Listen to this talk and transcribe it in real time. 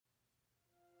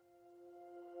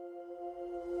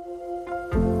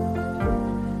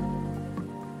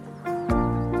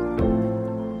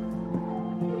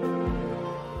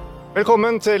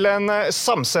Velkommen til en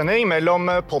samsending mellom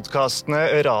podcastene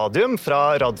Radium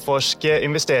fra Radforsk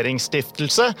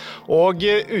Investeringsstiftelse og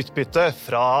utbytte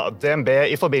fra DNB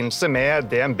i forbindelse med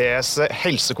DNBs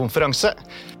helsekonferanse.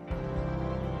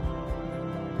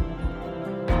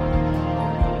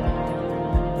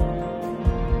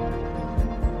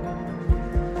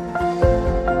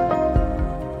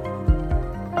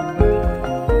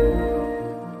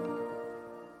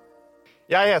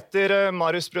 Jeg heter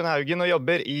Marius Brunhaugen og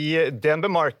jobber i DNB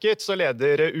Markets og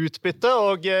leder utbytte,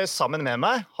 og sammen med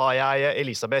meg har jeg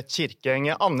Elisabeth Kirkeng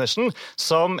Andersen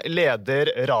som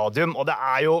leder Radium. Og det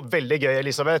er jo veldig gøy,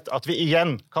 Elisabeth, at vi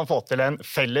igjen kan få til en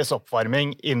felles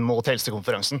oppvarming inn mot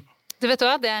helsekonferansen. Du vet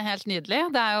hva, det er helt nydelig.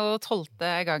 Det er jo 12.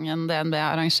 gangen DNB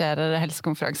arrangerer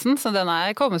helsekonferansen, så den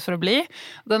er kommet for å bli.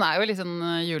 Den er jo liksom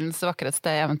julens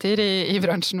vakreste eventyr i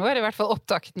bransjen vår, i hvert fall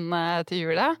opptakten til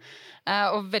julet.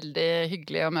 Og veldig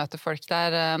hyggelig å møte folk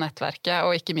der, nettverket,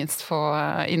 og ikke minst få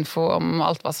info om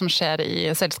alt hva som skjer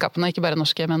i selskapene, ikke bare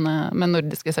norske, men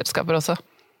nordiske selskaper også.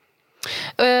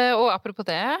 Og apropos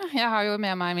det, jeg har jo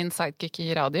med meg min sidekick i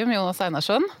Radium, Jonas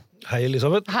Einarsson. Hei,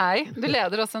 Elisabeth. Hei, du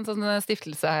leder også en sånn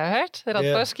stiftelse, har jeg hørt.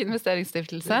 Radforsk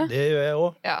Investeringsstiftelse. Det gjør jeg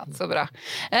også. Ja, så bra.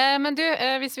 Men du,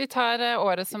 hvis vi tar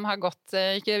året som har gått,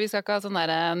 vi skal ikke ha sånn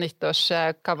der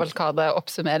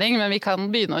nyttårskavalkade-oppsummering, men vi kan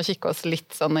begynne å kikke oss litt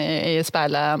sånn i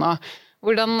speilet nå.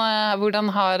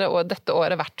 Hvordan har dette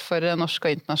året vært for norsk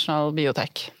og internasjonal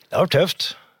biotech? Det har vært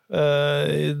tøft.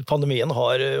 Pandemien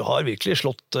har virkelig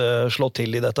slått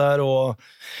til i dette her, og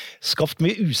skapt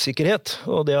mye usikkerhet,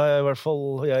 og det har jeg i hvert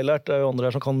fall lært. Det er jo andre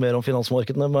her som kan mer om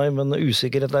finansmarkedene enn meg, men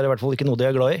usikkerhet er i hvert fall ikke noe de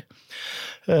er glad i.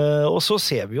 Og så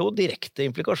ser vi jo direkte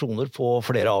implikasjoner på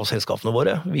flere av selskapene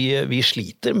våre. Vi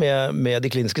sliter med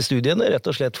de kliniske studiene, rett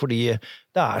og slett fordi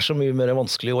det er så mye mer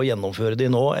vanskelig å gjennomføre de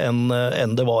nå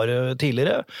enn det var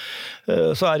tidligere.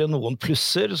 Så er det noen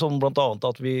plusser, som blant annet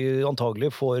at vi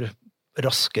antagelig får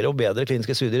raskere og bedre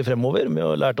kliniske studier fremover. Vi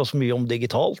har lært oss mye om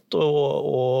digitalt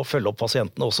og følge opp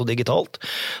pasientene også digitalt.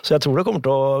 Så jeg tror det kommer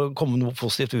til å komme noe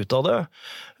positivt ut av det.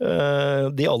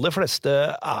 De aller fleste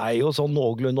er jo sånn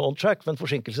noenlunde on track, men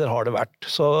forsinkelser har det vært.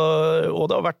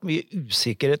 Og det har vært mye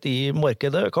usikkerhet i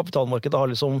markedet. Kapitalmarkedet har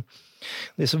liksom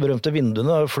disse berømte vinduene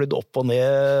har flydd opp og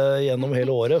ned gjennom hele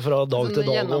året, fra dag til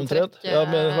dag omtrent. Ja,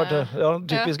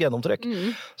 typisk gjennomtrekk.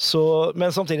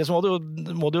 Men samtidig så må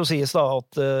det jo sies da,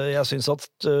 at jeg synes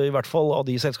at i hvert fall av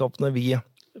de selskapene vi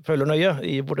følger nøye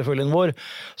i porteføljen vår,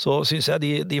 så synes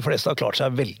jeg de fleste har klart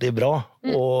seg veldig bra,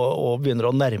 og begynner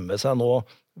å nærme seg nå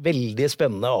veldig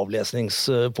spennende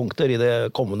avlesningspunkter i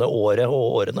det kommende året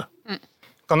og årene.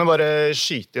 Kan du bare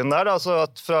skyte inn der, da, altså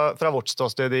at fra vårt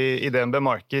ståsted i DNB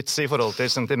Markets i forhold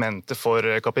til sentimentet for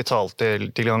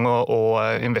kapitaltilgang og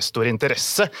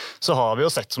investorinteresse, så har vi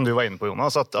jo sett, som du var inne på,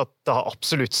 Jonas, at det har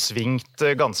absolutt svingt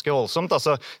ganske voldsomt.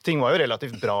 Altså, ting var jo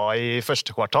relativt bra i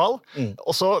første kvartal,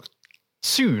 og så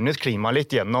surnet klimaet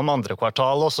litt gjennom andre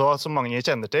kvartal, og så, som mange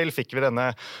kjenner til, fikk vi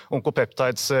denne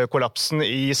Oncopeptides-kollapsen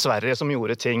i Sverige som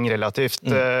gjorde ting relativt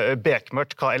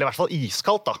bekmørkt, eller i hvert fall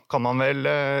iskaldt, da, kan man vel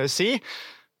si.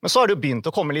 Men så har det jo begynt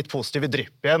å komme litt positive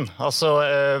drypp igjen, altså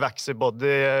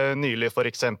Vaxibody nylig for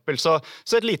eksempel, så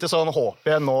et lite sånn håp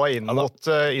igjen nå inn mot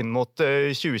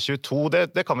 2022,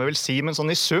 det kan vi vel si, men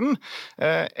sånn i sum,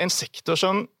 en sektor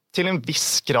som til en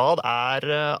viss grad er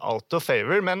out of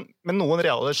favor, men noen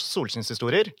reale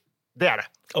solskinnshistorier, det er det.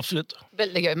 Absolutt.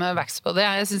 Veldig gøy med Vaxibody.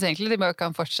 Jeg synes egentlig de bare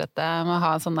kan fortsette med å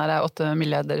ha en sånn der 8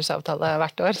 milliarders avtale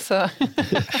hvert år, så...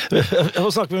 Jeg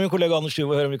får snakke med min kollega Anders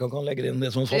Stuve og høre om vi kan legge inn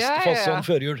det som fast sånn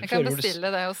førjul. Jeg kan bestille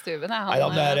det hos Stuven.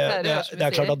 Det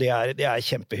er klart at det er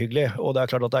kjempehyggelig, og det er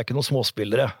klart at det er ikke noen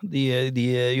småspillere de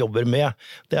jobber med.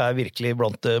 Det er virkelig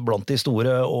blant de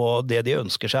store, og det de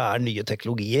ønsker seg er nye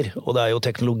teknologier, og det er jo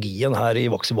teknologien her i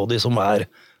Vaxibody som er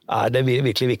det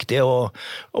virkelig viktig, og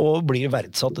blir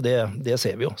verdsatt, det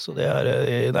ser vi jo. Så det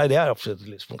er absolutt et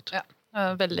lyspunkt. Ja,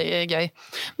 veldig gøy.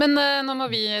 Men nå må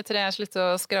vi tre slutte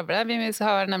å skravle. Vi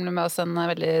har nemlig med oss en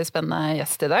veldig spennende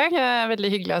gjest i dag. Veldig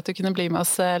hyggelig at du kunne bli med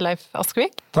oss, Leif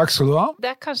Askvik. Takk skal du ha. Det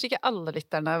er kanskje ikke alle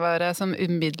lytterne våre som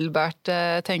umiddelbart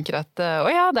tenker at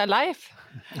ja, det er Leif.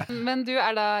 Men du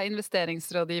er da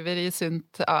investeringsrådgiver i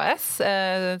Sunt AS,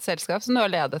 et selskap som du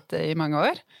har ledet i mange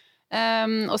år.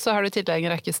 Og så har du tillegg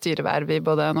en rekke styreverv i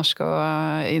både norske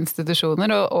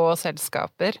institusjoner og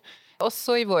selskaper.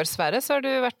 Også i vår sfære så har du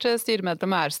vært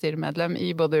styremedlem og styremedlem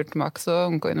i både Ultimax og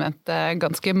Oncoinvent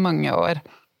ganske mange år.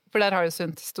 For der har jo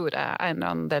Sunt store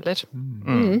eierandeler.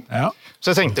 Ja.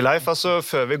 Så jeg tenkte, Leif, altså,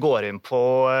 før vi går inn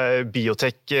på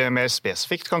biotech mer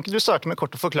spesifikt, kan ikke du starte med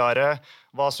kort å forklare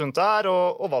hva Sunt er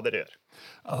og hva dere gjør?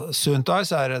 Sunt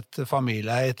AS er et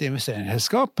familieeiet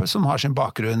investeringsselskap som har sin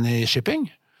bakgrunn i shipping.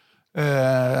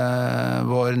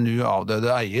 Vår nu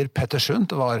avdøde eier, Petter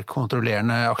Sundt, var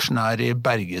kontrollerende aksjonær i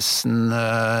Bergesen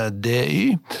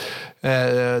DY.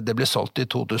 Det ble solgt i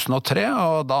 2003,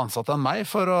 og da ansatte han meg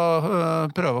for å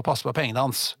prøve å passe på pengene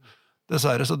hans.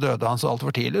 Dessverre så døde han så alt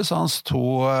for tidlig, så hans 2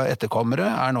 etterkommere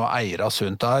nå eier av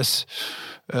Sundt AS.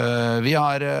 Vi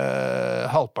har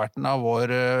halvparten av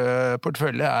vår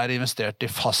portefølje investert i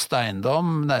fast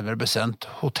eiendom, nærmere bestemt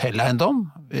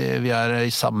hotelleiendom.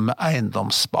 Vi sammen med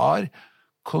Eiendomsspar,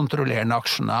 kontrollerende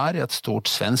aksjonær i et stort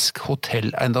svensk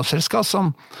hotelleiendomsselskap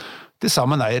som til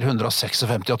sammen eier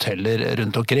 156 hoteller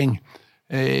rundt omkring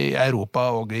i Europa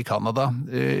og i Kanada.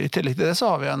 I tillegg til det så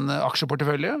har vi en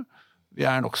aksjeportefølje. Vi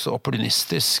nok så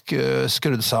opportunistisk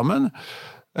skrudd sammen.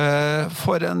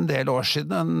 For en del år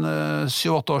siden,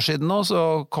 7-8 år siden nå,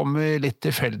 så kom vi litt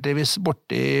tilfeldigvis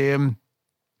borti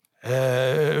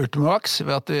Ultimovax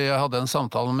ved at vi hadde en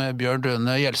samtale med Bjørn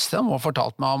Rune Gjelsten og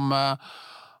fortalte meg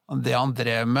om det han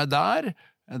drev med der.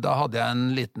 Da hadde jeg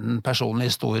en liten personlig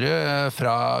historie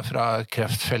fra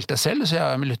kreftfeltet selv, så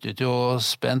jeg lyttet jo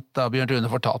spent da Bjørn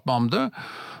Rune fortalte meg om det.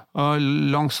 Og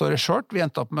long story short, vi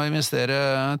endte opp med å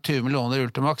investere 20 millioner i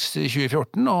Ultimax i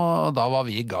 2014, og da var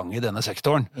vi i gang i denne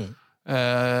sektoren.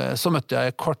 Så møtte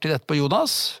jeg kort tid etterpå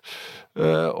Jonas,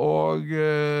 og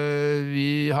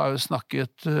vi har jo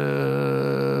snakket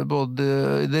både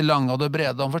i det lange og det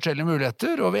brede om forskjellige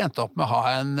muligheter, og vi endte opp med å ha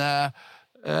en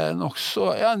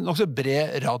nokså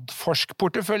bred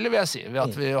radforsk-portefølje, vil jeg si. Ved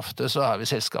at vi ofte så vi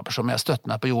selskaper som jeg støtter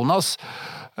meg på Jonas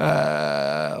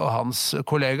og hans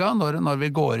kollega når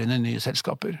vi går inn i nye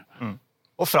selskaper.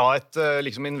 Og fra et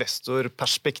liksom,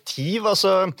 investorperspektiv,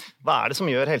 altså, hva det som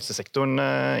gjør helsesektoren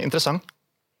interessant?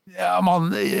 Ja,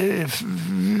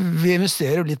 vi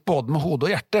investerer litt både med hode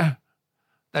og hjerte.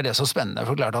 Det det som spennende,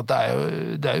 for klart at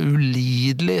det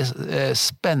ulidelig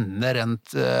spennende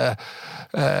rent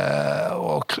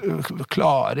og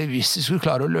klare, hvis vi skulle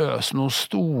klare å løse noen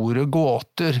store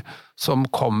gåter som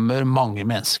kommer mange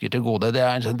mennesker til gode.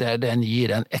 Den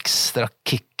gir en ekstra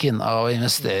kicken av å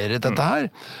investere i dette her.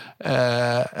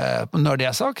 Når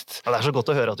det sagt... Ja, det så godt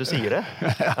å høre at du sier det.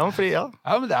 Ja, men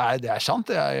det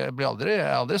sant. Jeg blir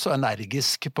aldri så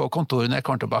energisk på kontoret når jeg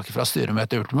kommer tilbake fra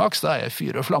styremøtet i Ultimax. Da jeg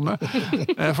fyr og flamme.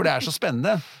 For det så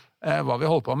spennende hva vi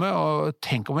holder på med, og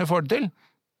tenk om vi får det til.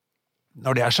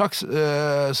 Når det sagt,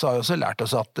 så har vi også lært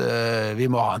oss at vi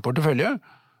må ha en portefølje.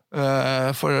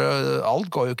 For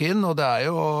alt går jo ikke inn, og det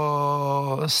jo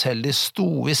selv vi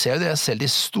ser jo det, selv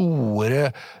de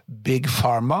store Big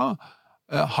Pharma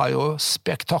har jo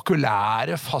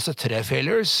spektakulære fase 3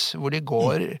 failures, hvor de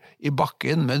går i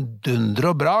bakken med dunder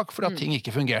og brak for at ting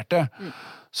ikke fungerte.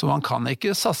 Så man kan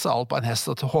ikke satse alt på en hest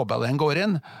og håpe at den går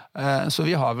inn. Så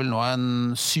vi har vel nå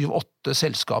 7-8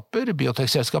 selskaper,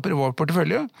 biotech-selskaper i vår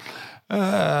portefølje.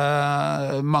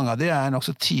 Mange av de nok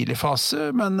så tidlig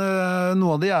fase, men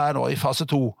noen av de nå i fase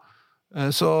 2.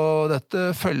 Så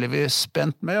dette følger vi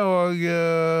spent med, og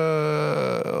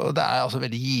det altså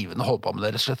veldig givende å holde på med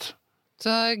det, rett og slett. Så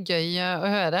gøy å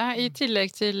høre. I tillegg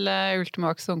til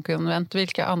Ultimax Onkoinvent,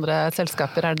 hvilke andre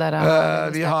selskaper det dere har?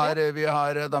 Vi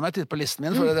har, da må jeg titte på listen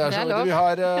min, for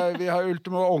vi har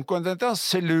Ultimax Onkoinvent,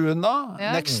 Seluna,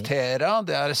 Nextera,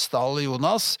 det Stall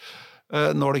Jonas,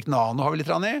 Nordic Nano har vi litt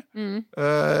rann i,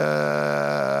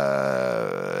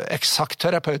 Exact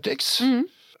Therapeutics,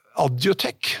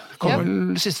 Adiotech, kom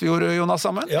vel sist vi gjorde Jonas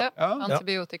sammen.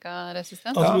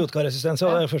 Antibiotikaresistens. Antibiotikaresistens,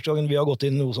 det første gangen vi har gått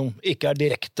inn noe som ikke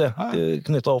direkte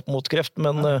knyttet opp mot kreft,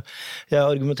 men jeg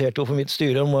argumenterte jo for mitt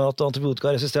styre om at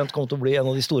antibiotikaresistent kom til å bli en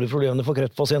av de store problemene for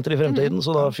kreftpasienter i fremtiden,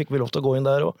 så da fikk vi lov til å gå inn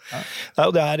der.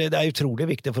 Det utrolig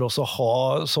viktig for oss å ha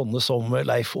sånne som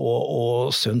Leif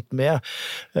og Sundt med,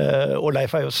 og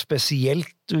Leif jo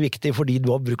spesielt viktig fordi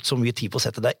du har brukt så mye tid på å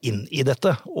sette deg inn i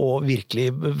dette, og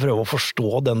virkelig prøve å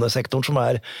forstå denne sektoren som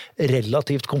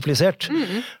relativt komplisert.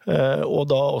 Og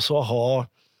da også ha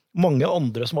mange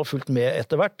andre som har fulgt med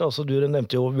etter hvert. Altså, du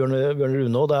nevnte jo Bjørn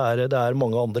Rune, og det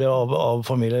mange andre av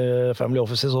family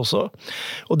offices også.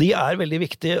 Og de veldig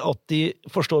viktig at de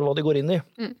forstår hva de går inn i.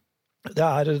 Det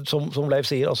som Leif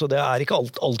sier, altså det ikke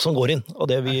alt som går inn av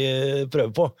det vi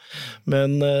prøver på.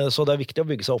 Men så det viktig å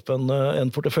bygge seg opp en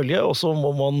portefølje, og så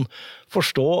må man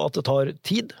forstå at det tar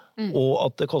tid, og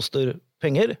at det koster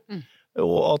penger,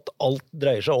 og at alt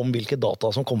dreier seg om hvilke data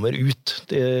som kommer ut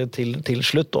til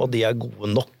slutt, og at de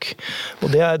gode nok. Og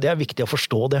det viktig å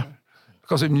forstå det.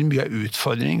 Kanskje mye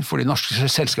utfordring, for de norske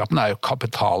selskapene jo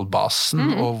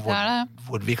kapitalbasen, og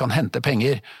hvor vi kan hente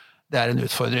penger. Det en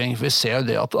utfordring. Vi ser jo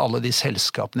det at alle de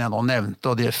selskapene jeg nå nevnte,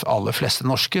 og de aller fleste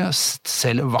norske,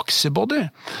 selv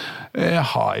Vaxibody,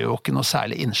 har jo ikke noe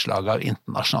særlig innslag av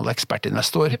internasjonale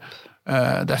ekspertinvestor.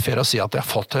 Det fair å si at de har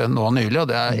fått det nå nylig, og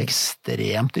det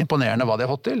ekstremt imponerende hva de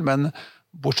har fått til, men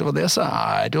bortsett fra det så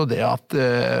det jo det at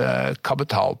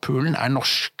kapitalpoolen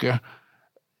norske,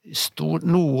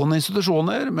 noen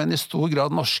institusjoner, men i stor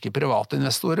grad norske private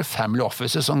investorer, family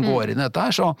offices som går inn i dette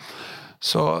her,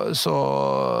 så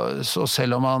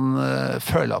selv om man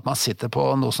føler at man sitter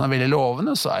på noe som veldig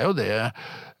lovende, så jo det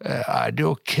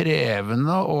jo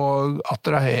krevende å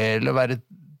attrahere eller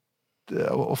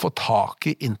å få tak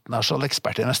i internasjonal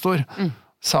ekspertinvestor.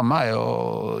 Samme jo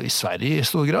i Sverige i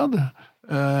stor grad.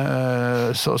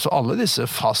 Så alle disse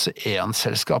fase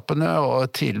 1-selskapene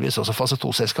og tidligvis også fase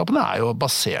 2-selskapene jo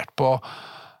basert på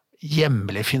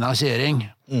hjemlig finansiering.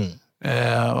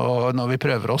 Og når vi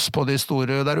prøver oss på de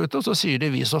store der ute, så sier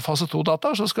de vi så fase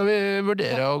 2-data, så skal vi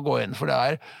vurdere å gå inn, for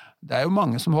det jo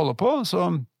mange som holder på,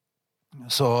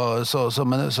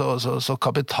 så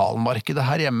kapitalmarkedet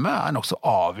her hjemme nok så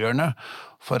avgjørende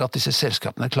for at disse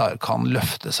selskapene kan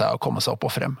løfte seg og komme seg opp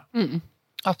og frem.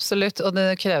 Absolutt, og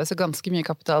det kreves ganske mye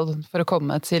kapital for å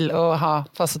komme til å ha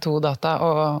fase 2-data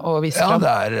og vise frem.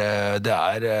 Ja,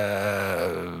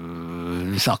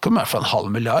 vi snakker om i hvert fall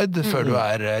 500 milliard før du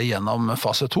gjennom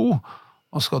fase 2.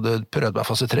 Og skal du prøve deg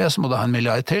fase 3, så må du ha 1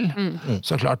 milliard til.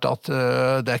 Så klart at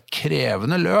det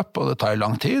krevende løp, og det tar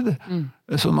lang tid.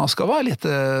 Så man skal være litt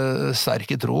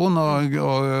sterk i troen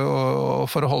og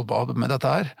for å holde på med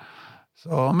dette her.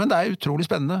 Men det utrolig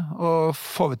spennende, og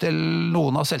får vi til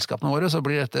noen av selskapene våre, så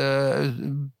blir dette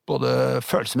både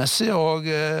følelsesmessig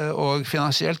og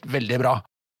finansielt veldig bra.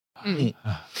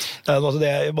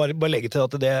 Bare legge til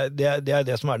at det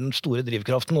det som den store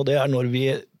drivkraften, og det når vi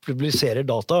publiserer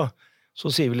data, så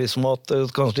sier vi liksom at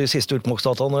kanskje de siste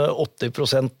ultimaksdataene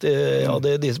 80% av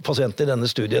de pasienter i denne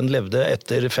studien levde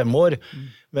etter 5 år,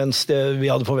 mens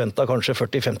vi hadde forventet kanskje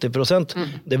 40-50%.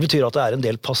 Det betyr at det en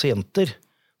del pasienter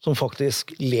som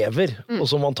faktisk lever, og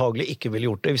som antagelig ikke ville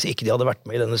gjort det hvis ikke de hadde vært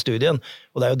med i denne studien.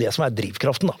 Og det jo det som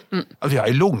drivkraften, da. Vi har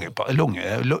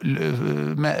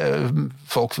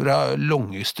folk fra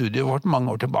lungestudiet vårt mange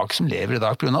år tilbake som lever i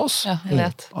dag på grunn av oss. Ja, jeg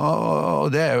vet.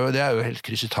 Og det jo helt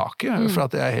kryss i taket, for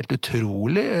at det helt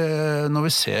utrolig når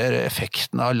vi ser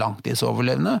effekten av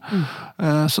langtidsoverlevende.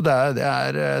 Så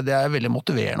det veldig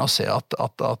motiverende å se at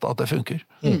det funker.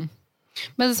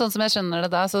 Men sånn som jeg skjønner det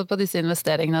da, så på disse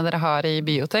investeringene dere har i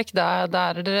biotech, da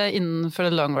dere innenfor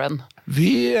the long run?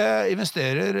 Vi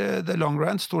investerer the long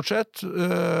run stort sett,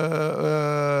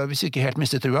 hvis vi ikke helt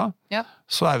mister trua,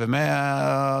 så vi med,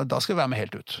 da skal vi være med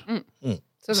helt ut.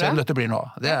 Selv om dette blir noe.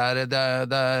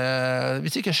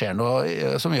 Hvis det ikke skjer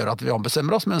noe som gjør at vi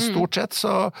ombestemmer oss, men stort sett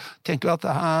så tenker vi at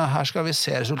her skal vi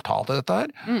se resultatet av dette her,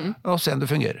 og se om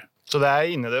det fungerer. Så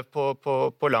det inne det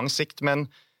på lang sikt, men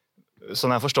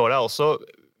sånn jeg forstår det, også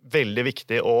veldig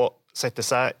viktig å sette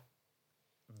seg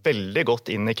veldig godt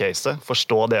inn i caset,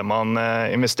 forstå det man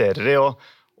investerer i,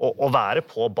 og være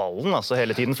på ballen altså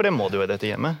hele tiden, for det må du jo i dette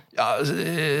hjemmet. Ja,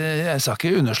 jeg skal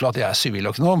ikke underslå at jeg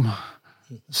siviløkonom,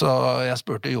 så jeg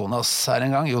spurte Jonas her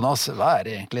en gang, Jonas, hva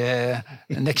det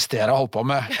egentlig next year har holdt på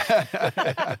med?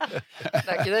 Det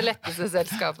ikke det letteste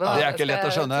selskapet. Det ikke lett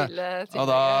å skjønne, og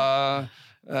da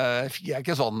fikk jeg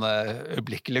ikke sånn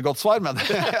øyeblikkelig godt svar, men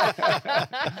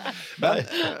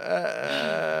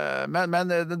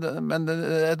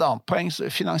et annet poeng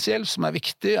finansielt som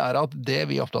viktig at det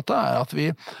vi opptatt av at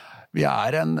vi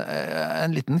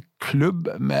en liten klubb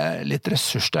med litt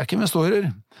ressurssterke investorer.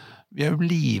 Vi jo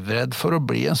livredd for å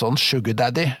bli en sånn sugar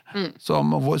daddy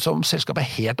som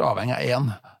selskapet helt avhengig av en.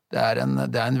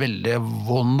 Det en veldig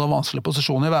vond og vanskelig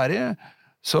posisjon i være i.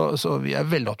 Så vi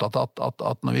veldig opptatt av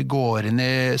at når vi går inn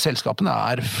i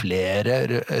selskapene flere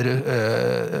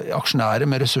aksjonærer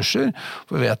med ressurser,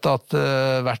 for vi vet at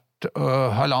hvert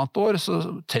halvannet år så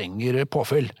trenger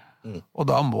påfyll. Og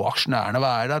da må aksjonærene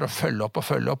være der og følge opp,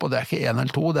 og det ikke 1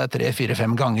 eller 2, det 3, 4,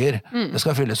 5 ganger det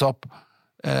skal fylles opp.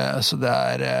 Så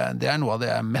det noe av det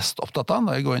jeg mest opptatt av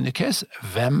når jeg går inn i case.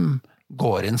 Hvem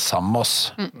går inn sammen med oss?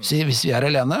 Hvis vi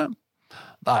alene,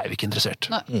 da vi ikke interessert.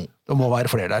 Det må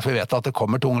være flere der, for vi vet at det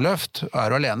kommer tungløft. Du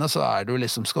alene, så du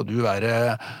liksom, skal du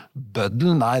være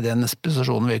bøddel? Nei, den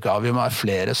posisjonen vi ikke har. Vi må være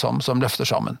flere som løfter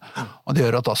sammen. Og det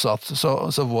gjør at også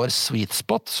så vår sweet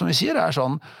spot, som vi sier,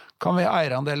 sånn, kan vi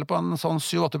eierandeler på en sånn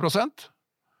 7-8%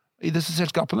 i disse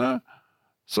selskapene,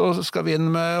 så skal vi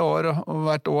inn med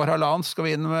hvert år halvannet, skal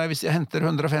vi inn med, hvis jeg henter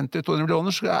 150-200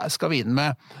 millioner, skal vi inn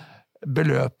med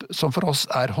beløp som for oss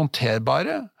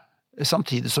håndterbare,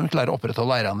 samtidig som vi klarer å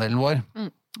opprettholde eierandelen vår.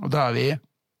 Og da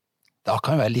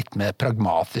kan vi være litt mer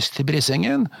pragmatisk til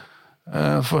prisingen,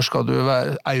 for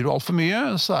eier du alt for mye,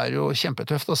 så det jo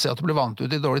kjempetøft å se at du blir vant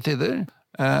ut i dårlige tider.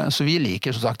 Så vi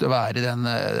liker som sagt å være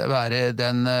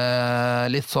den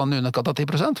litt sånn underkant av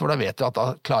 10%, for da vet vi at da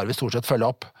klarer vi stort sett følge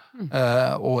opp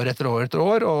år etter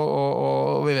år,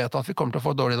 og vi vet at vi kommer til å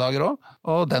få dårlige dager også,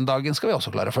 og den dagen skal vi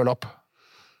også klare å følge opp.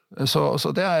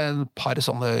 Så det en par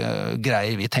sånne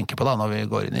greier vi tenker på da når vi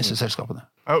går inn i disse selskapene.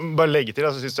 Bare legge til,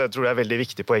 jeg tror det veldig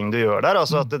viktig poeng du gjør der,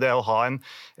 altså at det å ha en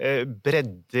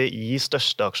bredde i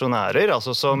største aksjonærer,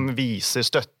 altså som viser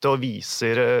støtte og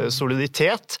viser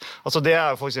soliditet, altså det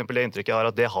for eksempel det inntrykket jeg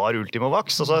har at det har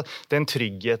Ultimovacs, altså den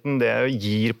tryggheten det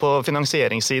gir på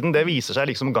finansieringssiden, det viser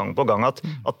seg liksom gang på gang at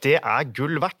det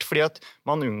gull verdt, fordi at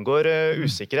man unngår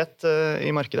usikkerhet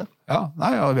i markedet. Ja,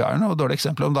 vi har noen dårlige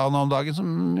eksempler om dagen som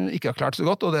ikke har klart så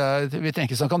godt, og vi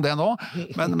tenker sånn kan det nå,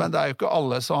 men det jo ikke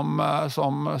alle som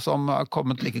har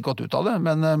kommet like godt ut av det,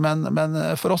 men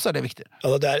for oss det viktig.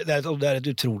 Ja, det et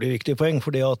utrolig viktig poeng,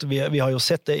 for at vi har jo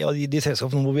sett det i de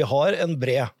selskapene hvor vi har en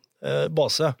bred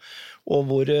base, og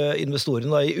hvor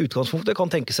investorene i utgangspunktet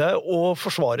kan tenke seg å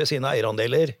forsvare sine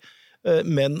eierandeler,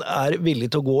 men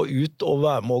villige til å gå ut og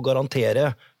være med å garantere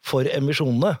for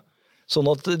emisjonene. Sånn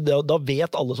at da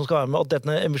vet alle som skal være med at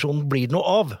denne emisjonen blir noe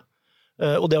av.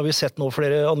 Og det har vi sett nå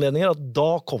flere anledninger, at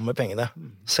da kommer pengene.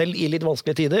 Selv i litt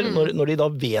vanskelige tider, når de da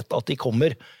vet at de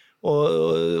kommer. Og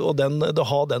å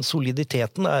ha den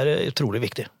soliditeten utrolig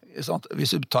viktig.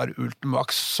 Hvis du tar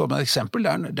Ultimovacs som et eksempel,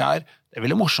 det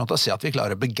veldig morsomt å se at vi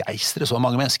klarer å begeistre så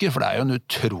mange mennesker, for det jo en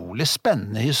utrolig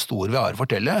spennende historie vi har å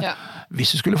fortelle. Ja.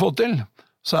 Hvis vi skulle få det til,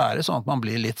 så det sånn at man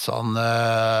blir litt sånn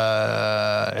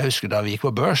jeg husker da vi gikk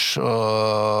på børs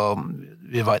og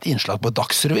vi var et innslag på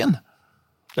Dagsrevyen.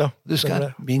 Ja, du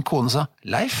husker, min kone sa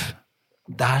Leif,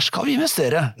 der skal vi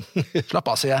investere. Slapp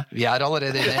av, sier jeg. Vi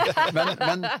allerede inne.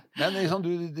 Men liksom,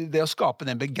 det å skape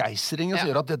den begeistringen som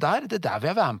gjør at det der vil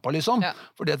jeg være med på, liksom. Ja.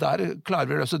 For det der klarer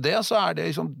vi å løse det, så det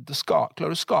liksom,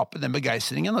 klarer å skape den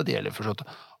begeistringen, og det gjelder forstått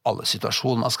alle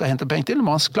situasjoner man skal hente penger til.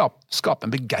 Man skal skape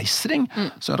en begeistring,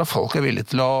 så at folk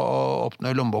villige til å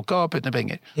åpne lommeboka og putte ned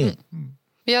penger.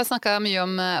 Vi har snakket mye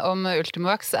om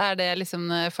Ultimovacs. Det liksom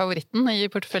favoritten i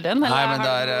porteføljen? Nei, men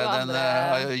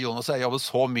Jonas og jeg jobber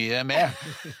så mye med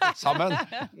sammen.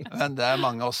 Men det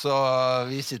mange også.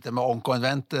 Vi sitter med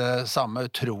Oncoinvent, samme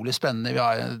utrolig spennende. Vi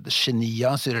har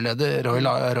genia styreleder,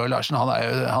 Roy Larsen.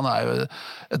 Han jo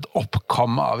et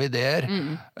oppkomme av ideer.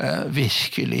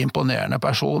 Virkelig imponerende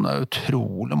person.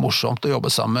 Utrolig morsomt å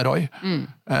jobbe sammen med Roy.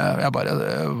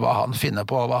 Hva han finner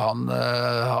på, hva han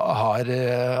har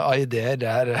av ideer,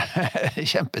 det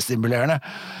kjempestimulerende.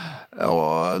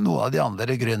 Og noen av de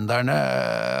andre gründerne,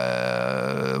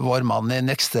 vår mann i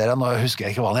Nextera, nå husker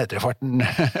jeg ikke hva han heter i farten.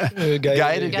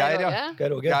 Geir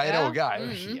Åge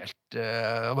jo helt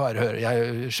bare høre,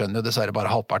 jeg skjønner jo dessverre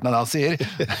bare halvparten av det han sier.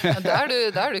 Da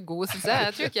du god, synes jeg.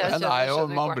 Jeg tror ikke jeg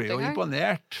skjønner man blir jo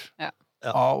imponert.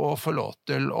 Av å få lov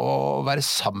til å være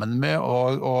sammen med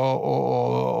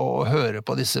og høre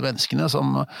på disse menneskene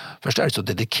som først så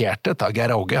dedikerte. Geir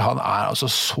Åge, han altså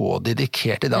så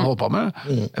dedikert i det han holdt på med.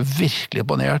 Jeg virkelig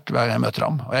imponert hver gang jeg møter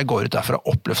ham, og jeg går ut derfra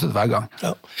oppløftet hver gang.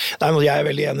 Ja. Nei, men jeg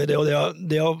veldig enig i det, og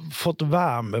det har fått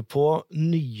være med på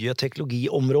nye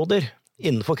teknologiområder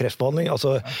innenfor kreftbehandling.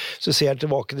 Altså, så ser jeg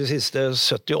tilbake de siste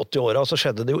 70-80 årene, så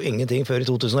skjedde det jo ingenting før i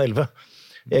 2011.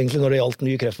 Egentlig når det gjaldt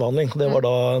ny kreftbehandling. Det var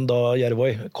da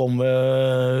Yervoy kom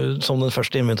som den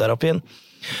første immunterapien.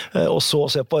 Og så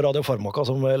se på radiofarmaka,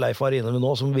 som Leif var inne med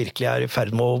nå, som virkelig i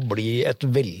ferd med å bli et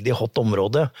veldig hot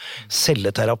område.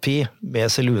 Celleterapi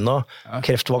med Seluna,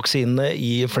 kreftvaksinene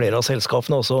i flere av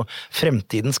selskapene, også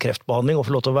fremtidens kreftbehandling, og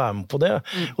få lov til å være med på det.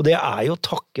 Og det jo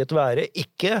takket være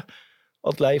ikke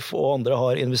at Leif og andre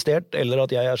har investert, eller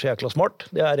at jeg så jækla smart.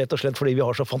 Det rett og slett fordi vi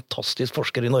har så fantastisk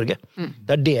forskere i Norge.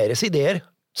 Det deres ideer,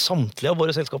 samtlige av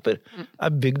våre selskaper,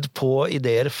 bygd på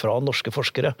ideer fra norske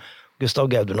forskere. Gustav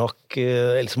Gaudernak,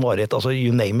 Else Marit, altså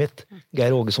you name it.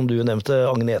 Geir Åge, som du nevnte,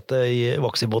 Agnete i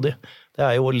Vaxibody. Det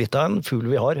jo litt av en fugl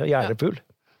vi har, hjernepul.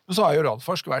 Så har jo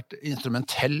Radforsk vært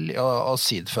instrumentell å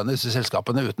seedfunde disse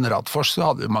selskapene. Uten Radforsk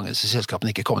så hadde jo mange av disse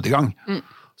selskapene ikke kommet i gang.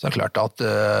 Så det klart at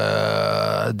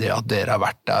det at dere har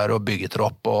vært der og bygget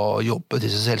opp og jobbet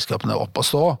disse selskapene opp og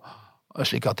stå,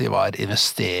 slik at de var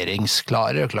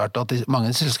investeringsklare. Klart at mange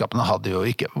av selskapene var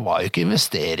jo ikke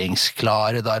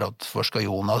investeringsklare da Radforsk og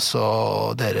Jonas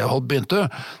og dere begynte.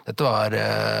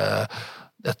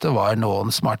 Dette var noen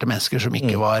smarte mennesker som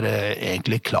ikke var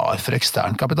egentlig klar for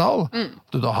ekstern kapital.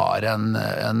 Du da har en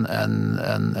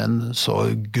så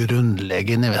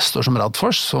grunnleggende investor som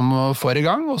Radforsk som får i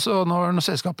gang, og så når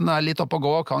selskapene litt oppe og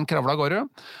gå og kan kravle av gårde,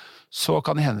 så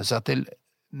kan de hende seg til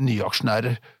nye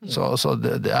aksjonærer. Så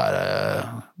det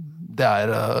det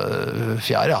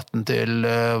fjær i hatten til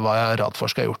hva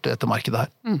Radforsk har gjort i dette markedet her.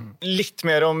 Litt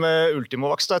mer om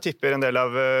Ultimovax. Da. Jeg tipper en del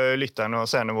av lytterne og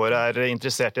seerne våre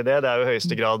interessert i det. Det jo i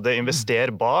høyeste grad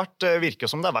investerbart.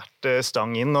 Virker som det har vært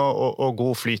stang inn og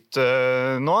god flyt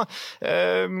nå.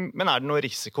 Men det noe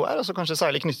risiko her? Altså kanskje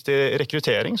særlig knyttet til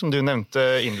rekruttering, som du nevnte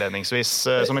innledningsvis,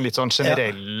 som en litt sånn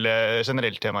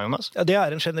generell tema, Jonas? Ja, det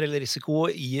en generell risiko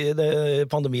i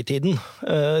pandemitiden.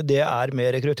 Det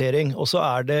med rekruttering. Og så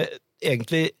det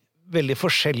egentlig veldig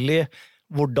forskjellig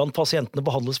hvordan pasientene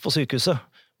behandles på sykehuset.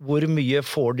 Hvor mye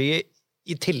får de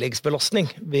i tilleggsbelastning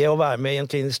ved å være med i en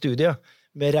klinisk studie,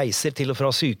 med reiser til og fra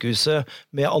sykehuset,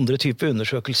 med andre typer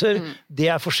undersøkelser.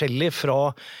 Det forskjellig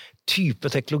fra type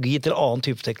teknologi til annen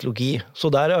type teknologi. Så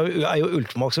der jo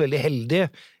Ultimovax veldig heldig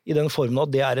i den formen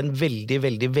at det en veldig,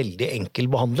 veldig, veldig enkel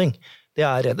behandling. Det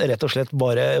rett og slett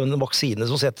bare en vaksine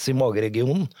som settes i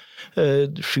mageregionen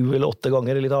 7 eller 8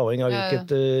 ganger, litt avhengig av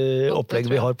hvilket opplegg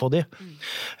vi har på de.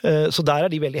 Så der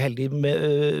de veldig heldige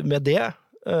med det.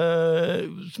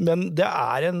 Men det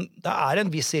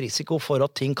en viss risiko for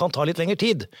at ting kan ta litt lengre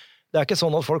tid. Det ikke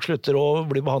sånn at folk slutter å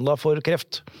bli behandlet for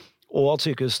kreft, og at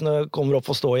sykehusene kommer opp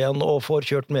og stå igjen og får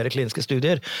kjørt mer kliniske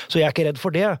studier. Så jeg ikke redd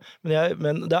for det,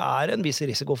 men det en viss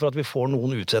risiko for at vi får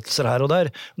noen utsettelser her og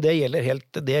der. Det gjelder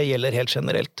helt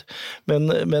generelt.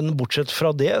 Men bortsett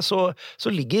fra det, så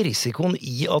ligger risikoen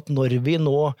i at når vi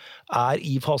nå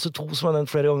i fase 2, som jeg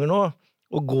nevnt flere ganger nå,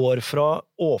 og går fra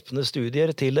åpne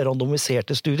studier til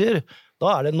randomiserte studier,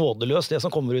 da det nådeløst det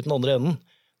som kommer ut den andre enden.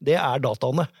 Det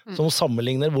dataene som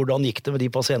sammenligner hvordan gikk det med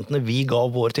de pasientene vi ga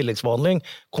vår tilleggsbehandling,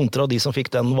 kontra de som fikk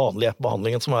den vanlige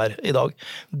behandlingen som i dag.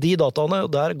 De dataene,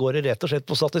 der går det rett og slett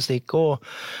på statistikk og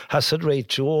hazard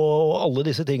ratio og alle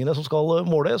disse tingene som skal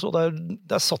måles, og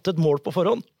det satt et mål på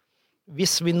forhånd.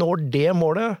 Hvis vi når det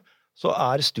målet, så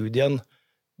studien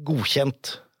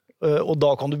godkjent. Og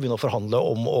da kan du begynne å forhandle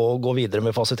om å gå videre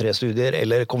med fase 3-studier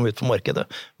eller komme ut på markedet.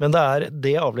 Men det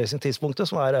det avlesningstidspunktet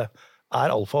som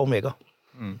alfa og omega.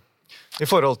 I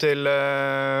forhold til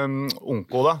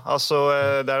Onko da, altså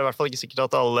det I hvert fall ikke sikkert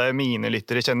at alle mine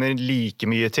lyttere kjenner like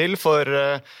mye til, for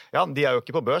ja, de jo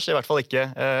ikke på børs, I hvert fall ikke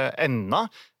ennå,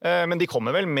 men de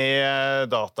kommer vel med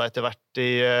data etter hvert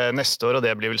I neste år, og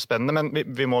det blir vel spennende, men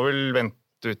vi må vel vente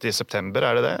ut I september,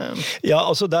 det det? Ja,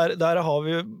 altså der har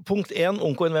vi punkt 1,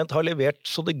 Onko-invent har levert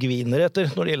så det gviner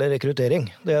etter når det gjelder rekruttering.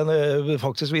 Det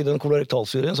faktisk i den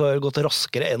kolorektalstudien så har det gått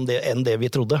raskere enn det vi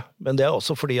trodde. Men det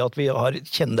også fordi at vi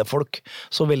kjenner folk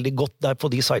så veldig godt der på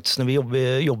de sitesene vi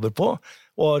jobber på,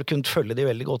 og har kunnet følge de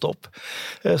veldig godt opp.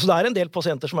 Så det en del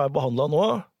pasienter som behandlet nå.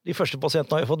 De første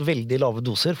pasientene har jo fått veldig lave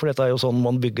doser, for dette jo sånn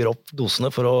man bygger opp dosene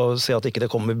for å se at ikke det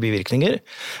kommer bivirkninger.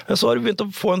 Men så har vi begynt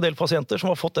å få en del pasienter som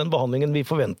har fått den behandlingen vi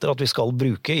forventer at vi skal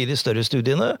bruke I de større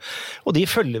studiene, og de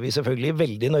følger vi selvfølgelig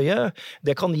veldig nøye.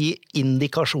 Det kan gi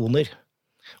indikasjoner.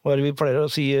 Hva det vi pleier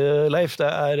å si, Leif? Det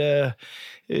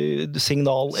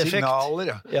signaleffekt.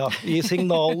 Signaler, ja. Gi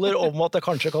signaler om at det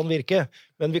kanskje kan virke,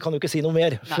 men vi kan jo ikke si noe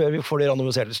mer før vi får de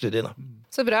randomiserte studiene.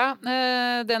 Så bra.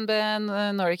 DNB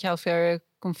Nordic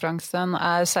Healthcare-konferansen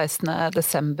 16.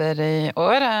 desember I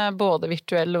år, både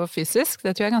virtuell og fysisk.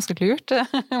 Det tror jeg ganske lurt.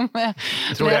 med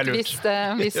et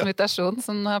viss mutasjon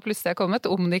som plutselig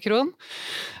kommet, Omikron.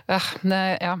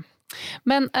 Ja.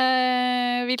 Men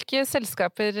hvilke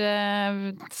selskaper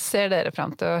ser dere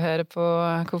frem til å høre på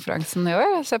konferansen I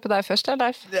år? Se på deg først,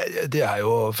 Leif. Det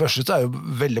jo, først jo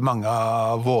veldig mange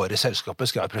av våre selskaper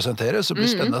skal presentere, så det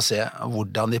blir spennende å se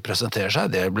hvordan de presenterer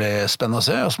seg. Det blir spennende å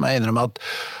se, og så må jeg innrømme at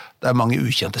det mange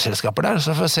ukjente selskaper der,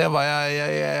 så får jeg se hva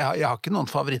jeg har ikke noen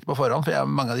favoritter på forhånd, for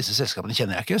mange av disse selskapene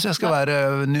kjenner jeg ikke, så jeg skal være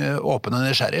åpen og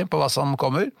nysgjerrig på hva som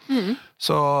kommer.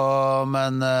 Så,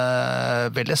 men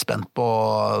veldig spent på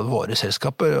våre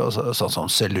selskaper, sånn som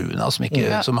Zelluna, som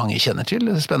ikke så mange kjenner til.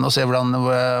 Det spennende å se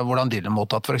hvordan de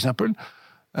mottatt, for eksempel.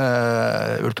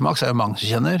 Ultimax jo mange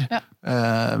som kjenner,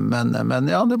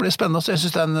 men ja, det blir spennende å se. Jeg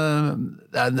synes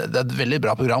det et veldig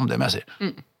bra program, det må jeg si.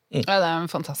 Ja, det en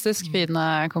fantastisk fin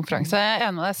konferanse. Jeg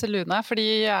enig med deg, Zelluna, fordi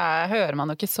jeg hører man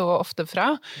jo ikke så ofte fra,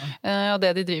 og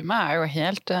det de driver med jo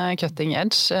helt cutting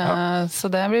edge,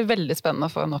 så det blir veldig spennende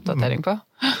å få en oppdatering på.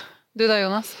 Du da,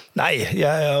 Jonas? Nei, jeg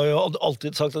har jo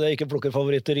alltid sagt at jeg ikke plukker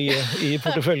favoritter I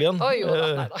porteføljen.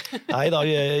 Nei da,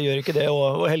 jeg gjør ikke det,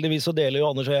 og heldigvis så deler jo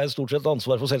Anders og jeg stort sett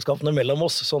ansvar for selskapene mellom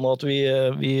oss, sånn at vi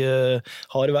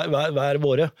har hver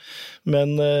våre.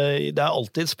 Men det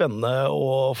alltid spennende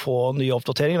å få nye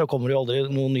oppdateringer. Det kommer jo aldri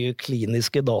noen nye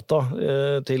kliniske data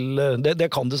til. Det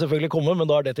kan det selvfølgelig komme,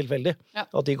 men da det tilfeldig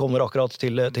at de kommer akkurat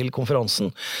til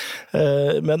konferansen.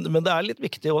 Men det litt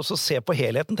viktig også å se på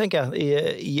helheten, tenker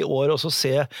jeg, I år år, og så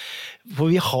se, for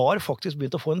vi har faktisk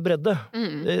begynt å få en bredde.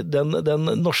 Den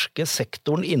norske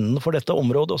sektoren innenfor dette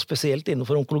området, og spesielt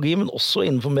innenfor onkologi, men også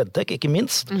innenfor medtech, ikke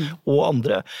minst, og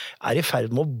andre, i ferd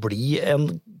med å bli en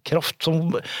kraft som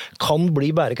kan bli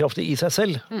bærekraftig i seg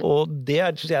selv. Og det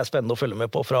synes jeg spennende å følge med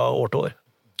på fra år til år.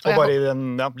 Og bare i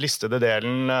den listede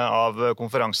delen av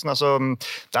konferansen, altså,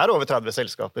 det over 30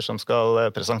 selskaper som skal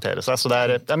presentere seg, så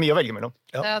det er mye å velge mellom.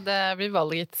 Ja, det blir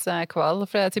valgets kval,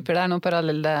 for jeg tipper det noen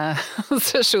parallelle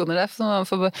sesjoner der, så man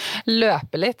får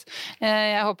løpe litt.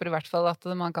 Jeg håper i hvert fall at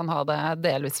man kan ha det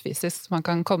delvis fysisk, man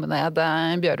kan komme ned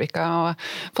i Bjørvika og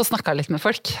få snakket litt med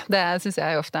folk. Det synes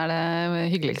jeg ofte det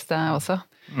hyggeligste også,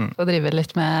 å drive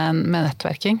litt med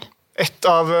nettverking. Et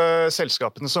av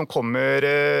selskapene som kommer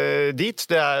dit,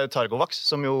 det Targovax,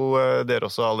 som jo dere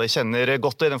også alle kjenner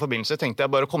godt. Og i den forbindelse tenkte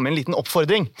jeg bare å komme med en liten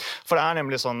oppfordring. For det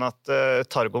nemlig sånn at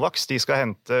Targovax de skal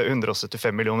hente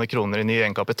 175 millioner kroner i ny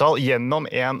egenkapital gjennom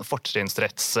en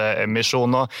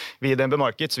fortrinnsrettsemisjon. Og vi i DNB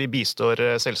Markets, vi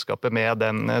bistår selskapet med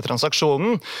den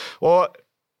transaksjonen. Og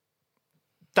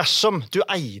dersom du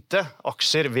eide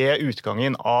aksjer ved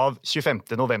utgangen av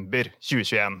 25. november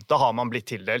 2021, da har man blitt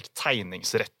tildelt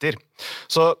tegningsretter.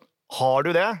 Så har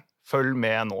du det, følg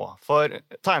med nå. For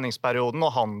tegningsperioden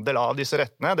og handel av disse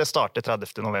rettene, det starter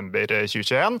 30. november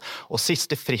 2021, og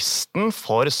siste fristen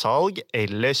for salg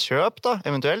eller kjøp,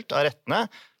 eventuelt, av rettene,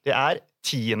 det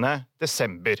 10.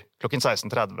 desember klokken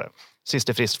 16:30.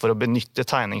 Siste frist for å benytte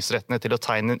tegningsrettene til å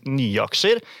tegne nye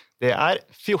aksjer, det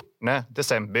 14.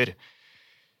 desember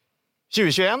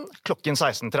 2021, klokken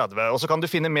 16:30. Og så kan du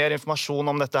finne mer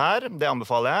informasjon om dette her. Det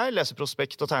anbefaler jeg. Lese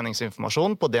prospekt og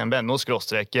tegningsinformasjon på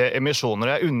dnb.no/emisjoner.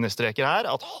 Jeg understreker her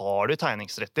at har du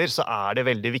tegningsretter, så det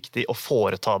veldig viktig å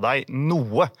foreta deg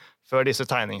noe før disse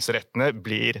tegningsrettene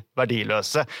blir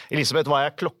verdiløse. Elisabeth, var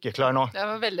jeg klokkeklar nå? Det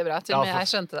var veldig bra, til og med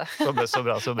jeg skjønte det. Så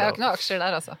bra. Jeg har ikke noen aksjer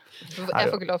der, altså. Jeg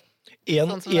får ikke lov.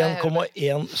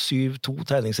 1,172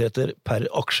 tegningsretter per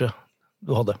aksje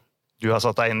du hadde. Du har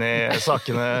satt deg inn i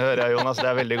sakene, hører jeg, Jonas.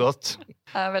 Det veldig godt.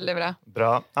 Det veldig bra.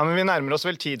 Bra. Ja, men vi nærmer oss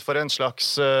vel tid for en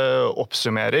slags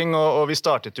oppsummering, og vi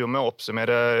startet jo med å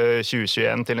oppsummere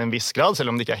 2021 til en viss grad, selv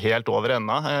om det ikke helt over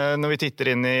ennå. Når vi titter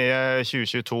inn i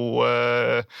 2022,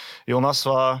 Jonas,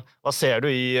 hva ser du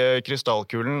i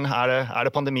krystallkulen?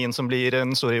 Det pandemien som blir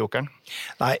den store jokeren?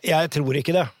 Nei, jeg tror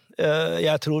ikke det.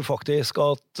 Jeg tror faktisk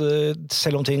at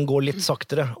selv om ting går litt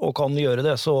saktere og kan gjøre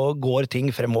det, så går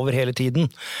ting fremover hele tiden.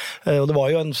 Og det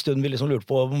var jo en stund vi liksom lurte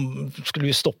på skulle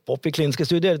vi stoppe opp i kliniske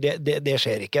studier. Det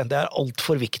skjer ikke. Det alt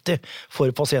for viktig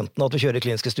for pasienten at vi kjører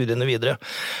kliniske studiene videre.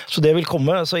 Så det vil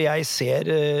komme. Så jeg ser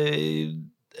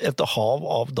et hav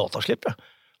av dataslipp.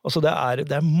 Altså det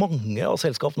er mange av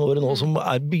selskapene våre nå som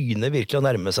begynner virkelig å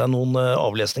nærme seg noen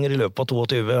avlesninger i løpet av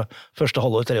 22, første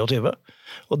halvår 23.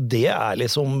 Og det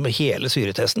liksom hele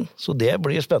syretesten. Så det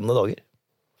blir spennende dager.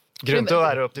 Grunn til å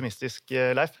være optimistisk,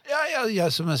 Leif? Ja, jeg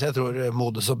tror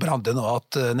modus og brande nå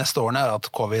at neste årene at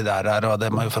covid her, og det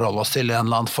må vi forholde oss til i en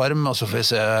eller annen form, og så får vi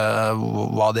se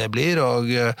hva det blir.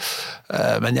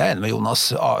 Men jeg enig med Jonas,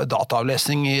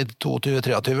 dataavlesning i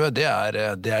 2022-2023,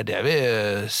 det det vi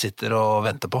sitter og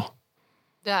venter på.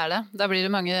 Det det. Da blir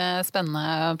det mange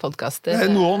spennende podcaster.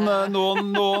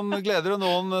 Noen gleder og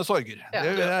noen sorger. Ja.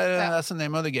 That's the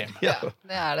name of the game. Ja,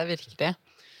 det det virkelig.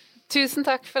 Tusen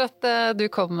takk for at du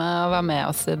kom og var med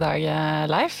oss i dag,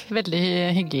 Leif.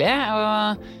 Veldig hyggelig.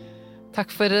 Og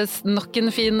takk for nok en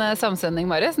fin samsending,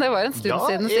 Marius. Det var en stund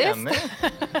siden sist. Ja, enig.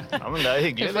 Ja, men det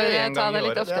hyggelig. Vi får ta det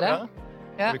litt oftere.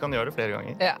 Ja. Vi kan gjøre det flere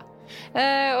ganger. Ja.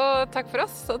 Og takk for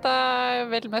oss. Og da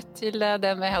vel møtt til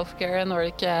DNB Healthcare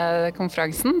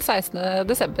Nordic-konferansen 16.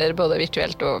 desember, både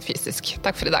virtuelt og fysisk.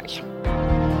 Takk for i dag.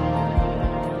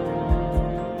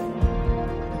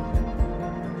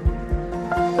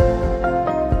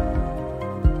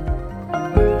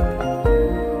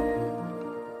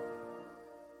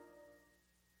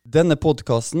 Denne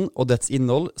podcasten og dets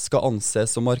innhold skal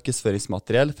anses som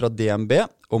markedsføringsmateriell fra DNB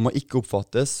og må ikke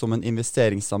oppfattes som en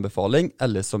investeringsanbefaling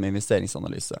eller som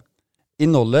investeringsanalyse.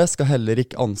 Innholdet skal heller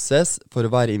ikke anses for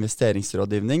å være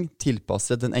investeringsrådgivning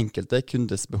tilpasset den enkelte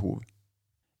kundes behov.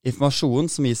 Informasjonen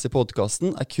som gis i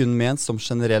podcasten kun ment som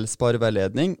generell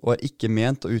spareveiledning og ikke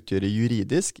ment å utgjøre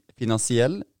juridisk,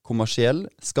 finansiell, kommersiell,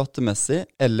 skattemessig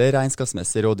eller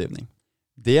regnskapsmessig rådgivning.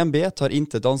 DNB tar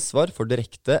intet ansvar for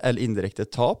direkte eller indirekte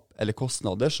tap eller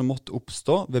kostnader som måtte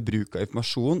oppstå ved bruk av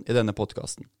informasjon i denne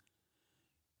podcasten.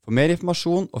 For mer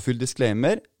informasjon og full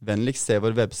disclaimer, vennligst se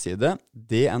vår webside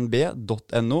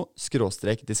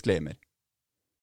dnb.no/disclaimer.